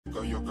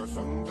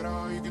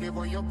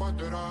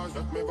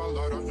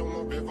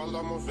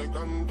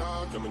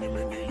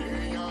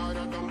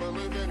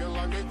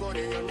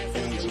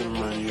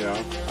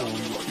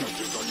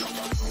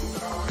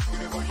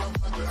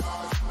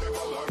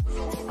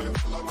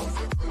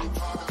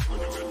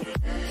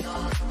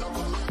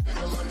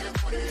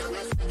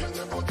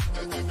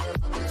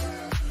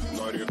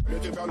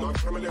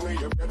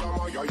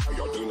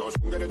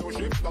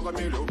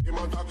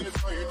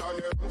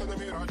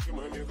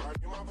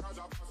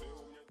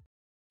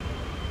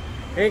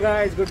Hey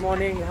guys, good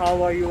morning.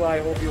 How are you? I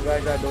hope you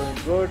guys are doing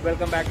good.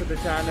 Welcome back to the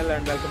channel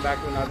and welcome back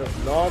to another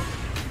vlog.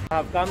 I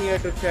have come here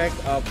to check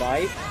a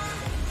bike.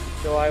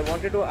 So I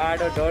wanted to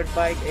add a dirt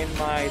bike in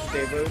my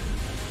stable.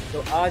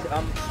 So आज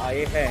हम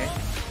आए हैं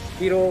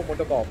Hero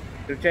Motocorp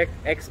to check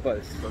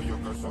XPulse.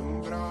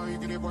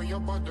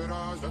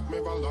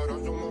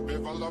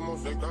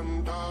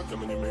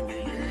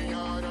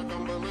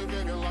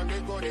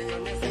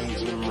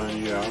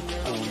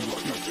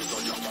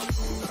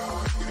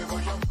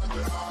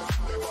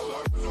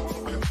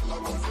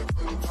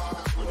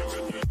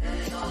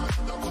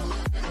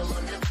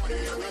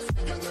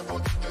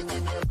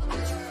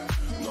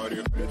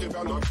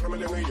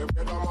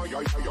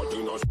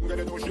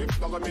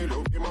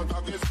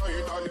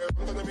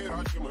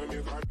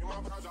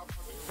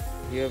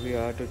 Here we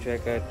are to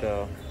check at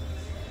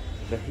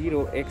the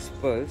Hero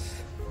XPulse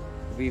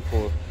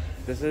V4.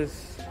 This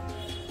is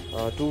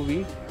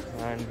 2V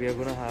and we are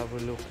going to have a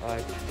look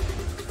at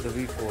the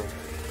V4.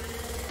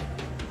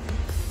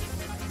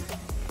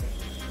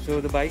 So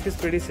the bike is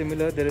pretty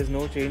similar. There is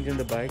no change in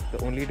the bike.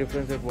 The only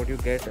difference that what you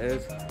get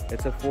is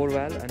it's a 4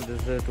 valve and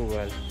this is a 2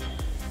 valve.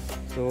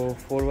 So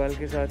 4 valve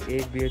के साथ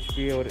 1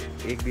 bhp और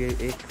 1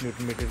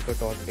 Newton meter का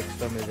torque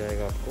extra मिल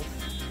जाएगा आपको.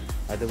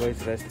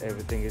 Otherwise rest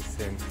everything is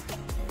same.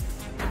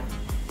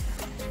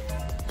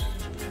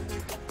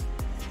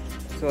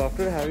 So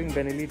after having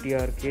Benelli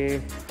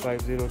TRK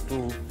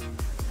 502,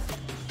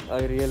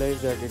 I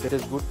realized that it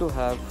is good to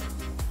have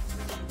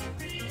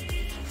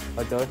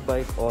a dirt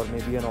bike or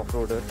maybe an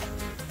off-roader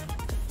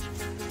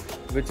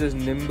which is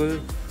nimble,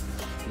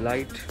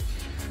 light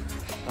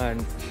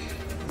and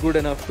good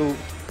enough to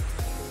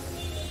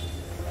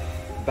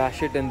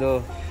bash it in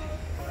the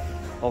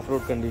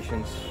off-road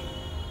conditions.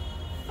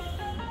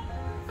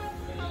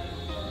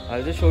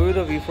 I'll just show you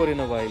the V4 in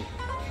a while.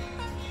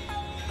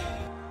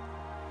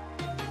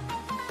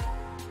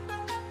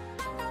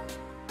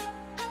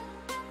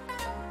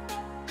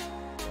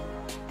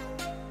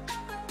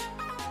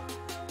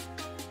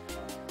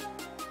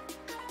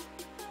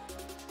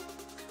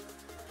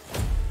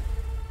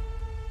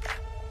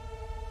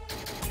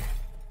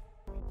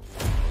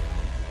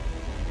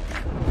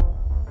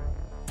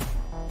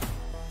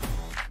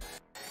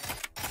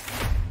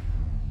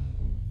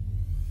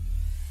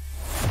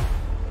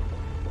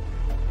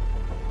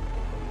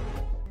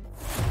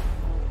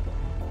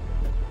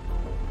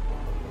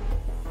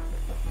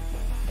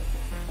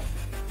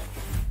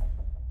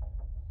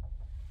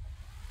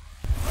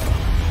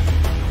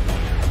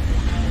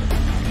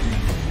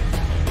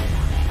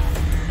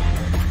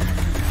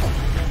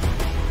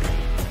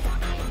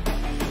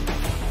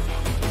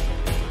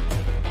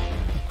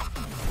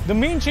 The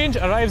main change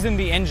arrives in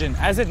the engine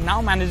as it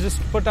now manages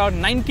to put out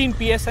 19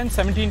 PS and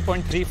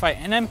 17.35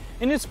 Nm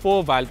in its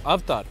 4-valve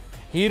avatar.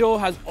 Hero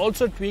has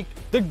also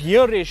tweaked the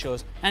gear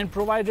ratios and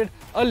provided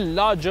a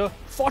larger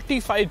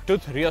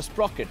 45-tooth rear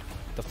sprocket,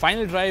 the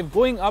final drive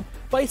going up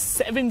by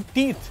 7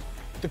 teeth.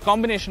 The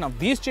combination of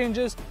these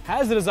changes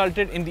has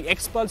resulted in the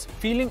XPulse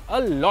feeling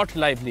a lot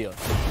livelier.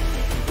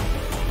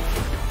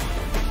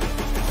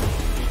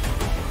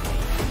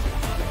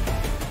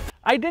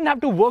 I didn't have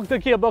to work the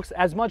gearbox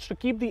as much to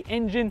keep the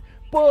engine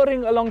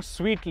purring along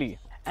sweetly,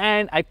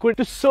 and I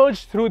could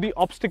surge through the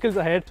obstacles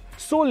ahead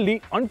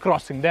solely on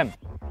crossing them.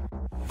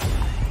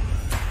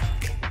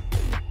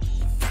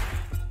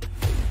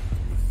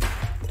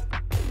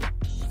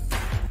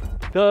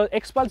 The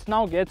XPulse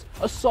now gets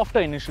a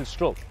softer initial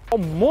stroke. For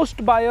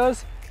most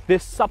buyers,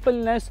 this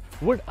suppleness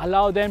would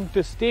allow them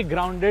to stay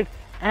grounded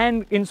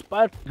and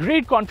inspire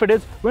great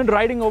confidence when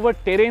riding over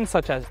terrain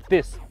such as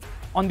this.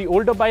 On the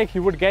older bike,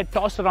 you would get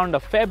tossed around a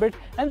fair bit,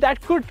 and that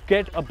could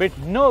get a bit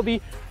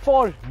nervy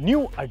for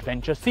new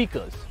adventure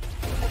seekers.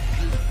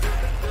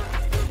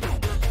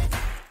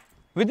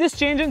 With this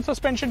change in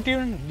suspension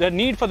tune, the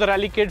need for the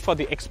rally kit for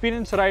the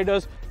experienced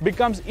riders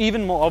becomes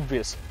even more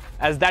obvious,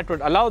 as that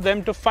would allow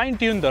them to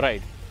fine-tune the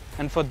ride.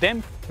 And for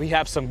them, we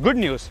have some good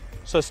news,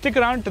 so stick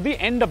around to the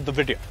end of the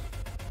video.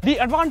 The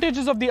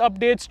advantages of the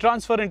updates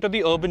transfer into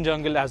the urban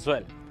jungle as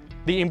well.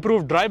 The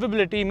improved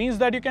drivability means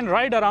that you can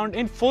ride around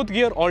in 4th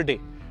gear all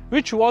day,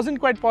 which wasn't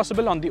quite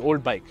possible on the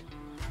old bike.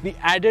 The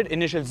added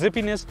initial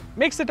zippiness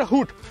makes it a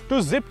hoot to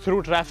zip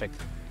through traffic.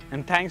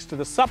 And thanks to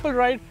the supple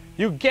ride,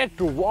 you get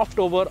to waft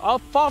over our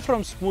far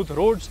from smooth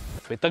roads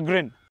with a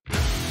grin.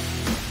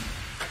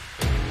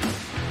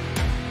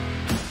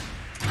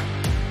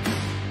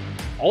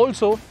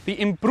 Also,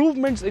 the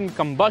improvements in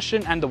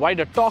combustion and the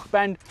wider torque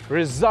band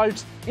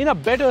results in a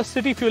better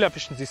city fuel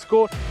efficiency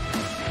score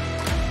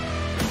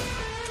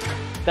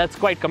That's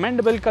quite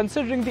commendable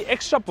considering the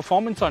extra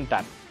performance on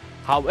tap.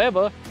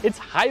 However, its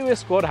highway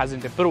score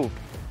hasn't improved,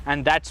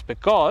 and that's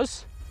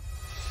because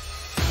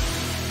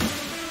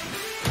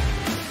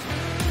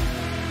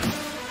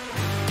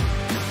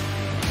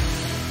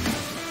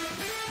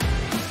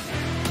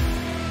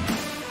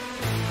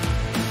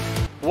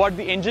what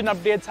the engine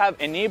updates have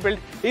enabled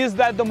is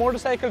that the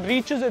motorcycle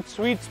reaches its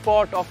sweet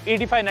spot of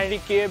 85-90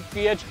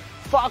 kmph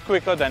far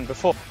quicker than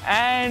before,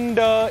 and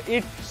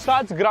it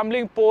starts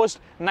grumbling post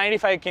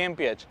 95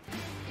 kmph.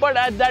 But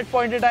at that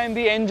point in time,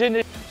 the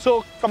engine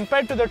so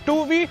compared to the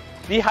 2V,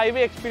 the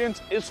highway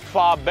experience is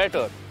far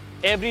better.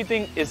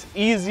 Everything is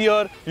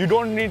easier, you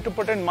don't need to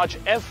put in much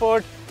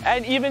effort,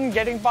 and even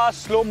getting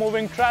past slow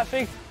moving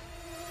traffic.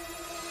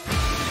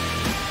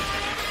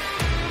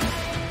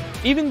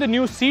 Even the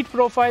new seat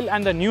profile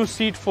and the new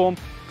seat foam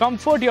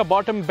comfort your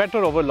bottom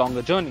better over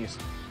longer journeys.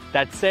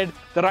 That said,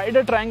 the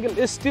rider triangle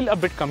is still a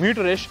bit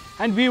commuterish,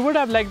 and we would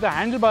have liked the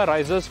handlebar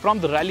risers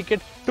from the Rally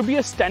Kit to be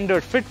a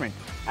standard fitment,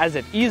 as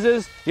it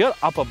eases your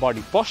upper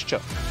body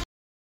posture.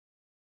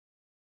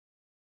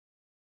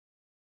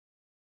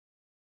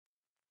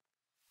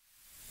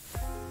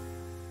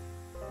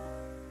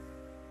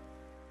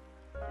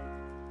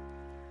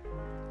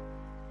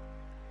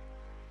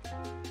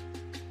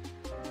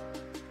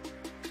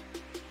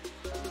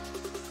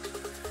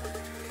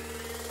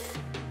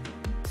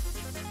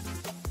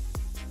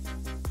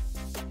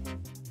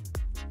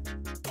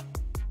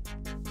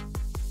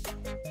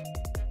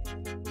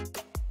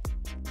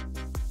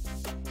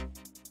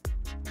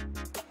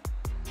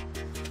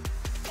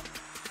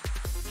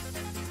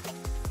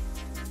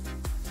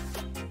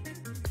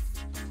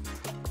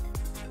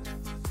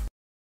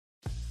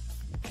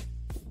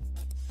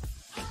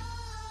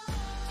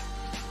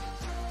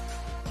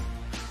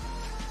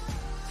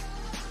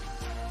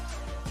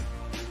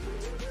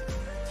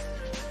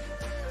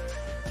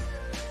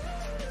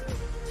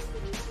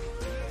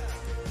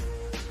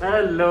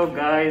 Hello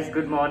guys,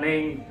 good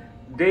morning.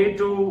 Day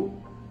 2.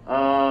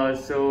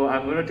 So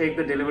I'm going to take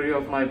the delivery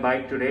of my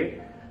bike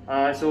today.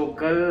 So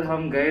कल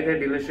हम गए थे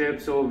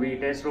dealership, so we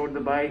test rode the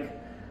bike.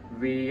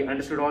 We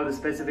understood all the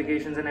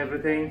specifications and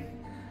everything.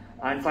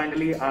 And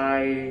finally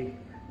I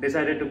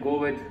decided to go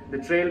with the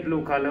trail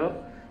blue color,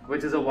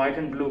 which is a white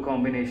and blue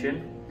combination.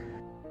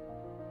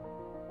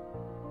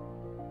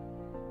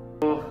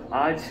 So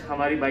आज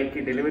हमारी bike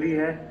की delivery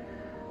है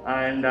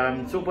and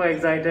I'm super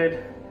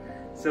excited.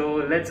 So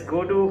let's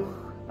go to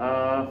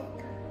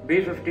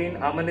B15.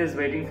 Aman is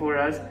waiting for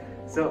us.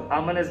 So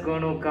Aman is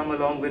going to come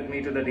along with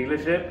me to the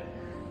dealership.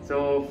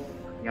 So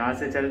यहाँ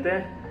से चलते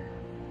हैं,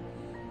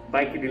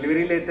 bike की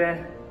delivery लेते हैं.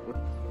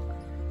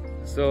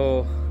 So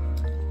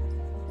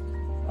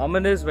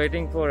Aman is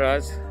waiting for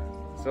us.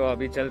 So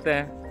अभी चलते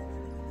हैं.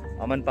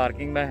 Aman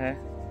पार्किंग में है.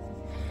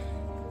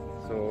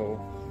 So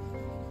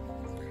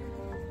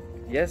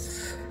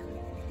yes,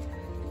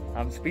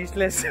 I'm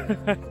speechless.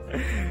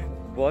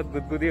 बहुत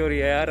गुदगुदी हो रही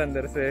है यार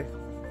अंदर से.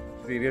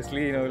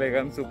 Seriously, you know, like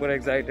I'm super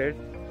excited.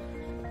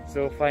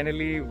 So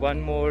finally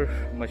one more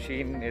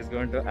machine is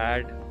going to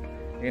add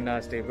in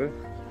our stable.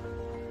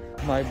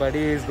 My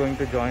buddy is going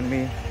to join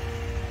me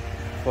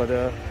for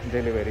the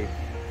delivery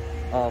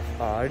of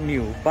our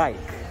new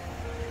bike.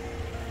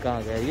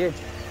 कहाँ गया ये?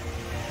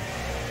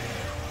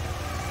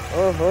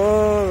 Oh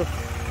ho!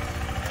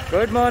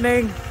 Good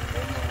morning.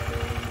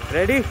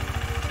 Ready?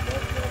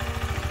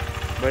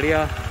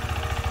 बढ़िया.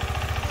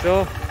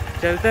 So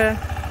चलते हैं.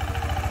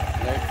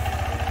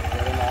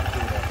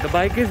 The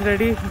bike is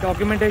ready,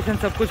 documentation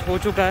सब कुछ हो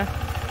चुका है.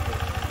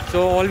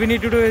 So all we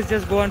need to do is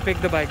just go and pick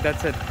the bike.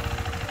 That's it.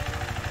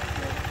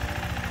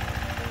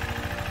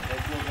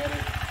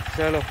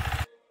 चलो.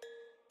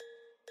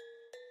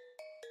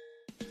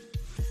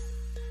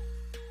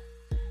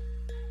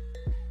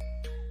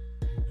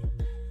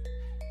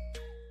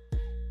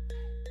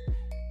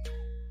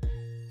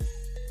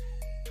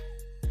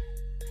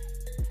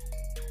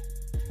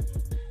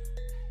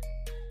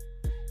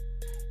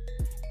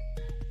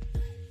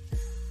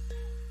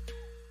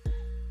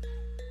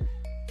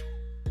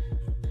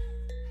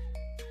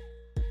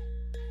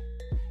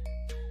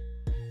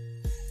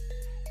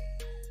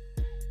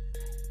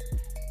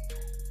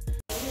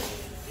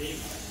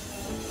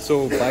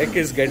 So bike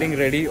is getting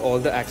ready, all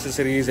the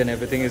accessories and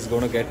everything is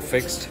going to get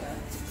fixed.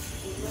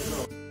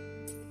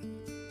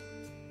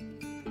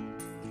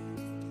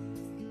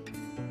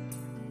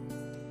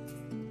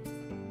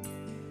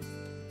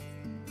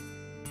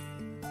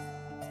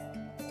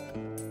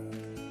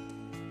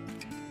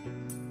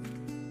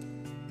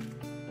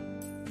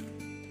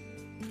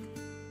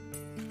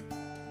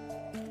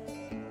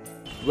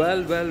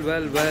 Well.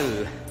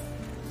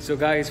 So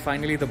guys,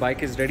 finally the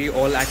bike is ready,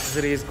 all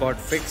accessories got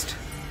fixed.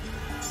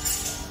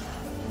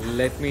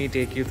 Let me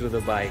take you through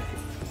the bike.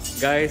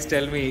 Guys,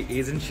 tell me,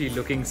 isn't she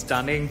looking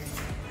stunning?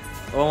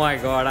 Oh my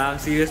god, I'm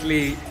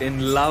seriously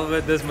in love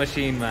with this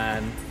machine,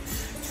 man.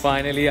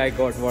 Finally I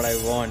got what I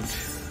want.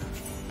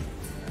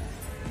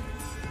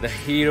 The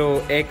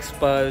Hero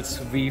XPulse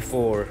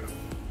V4.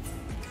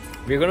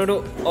 We're gonna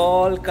do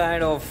all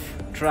kind of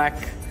track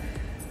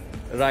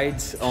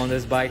rides on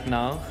this bike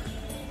now.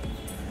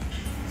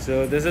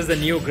 So this is the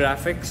new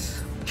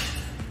graphics.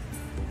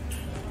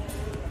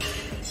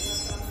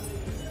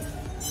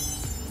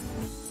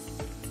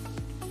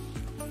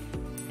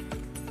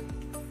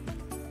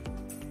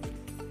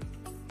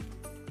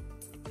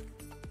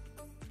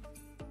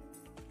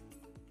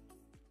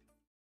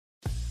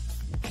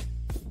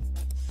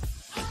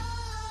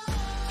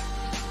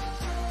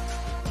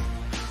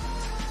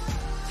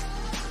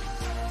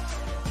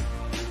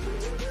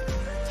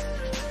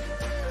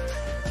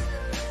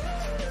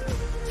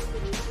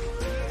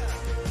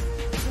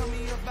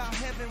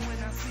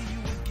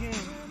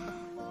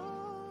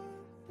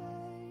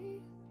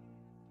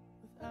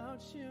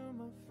 You,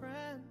 my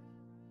friend,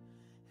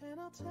 and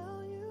I'll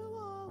tell you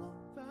all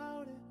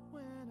about it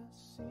when I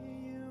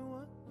see you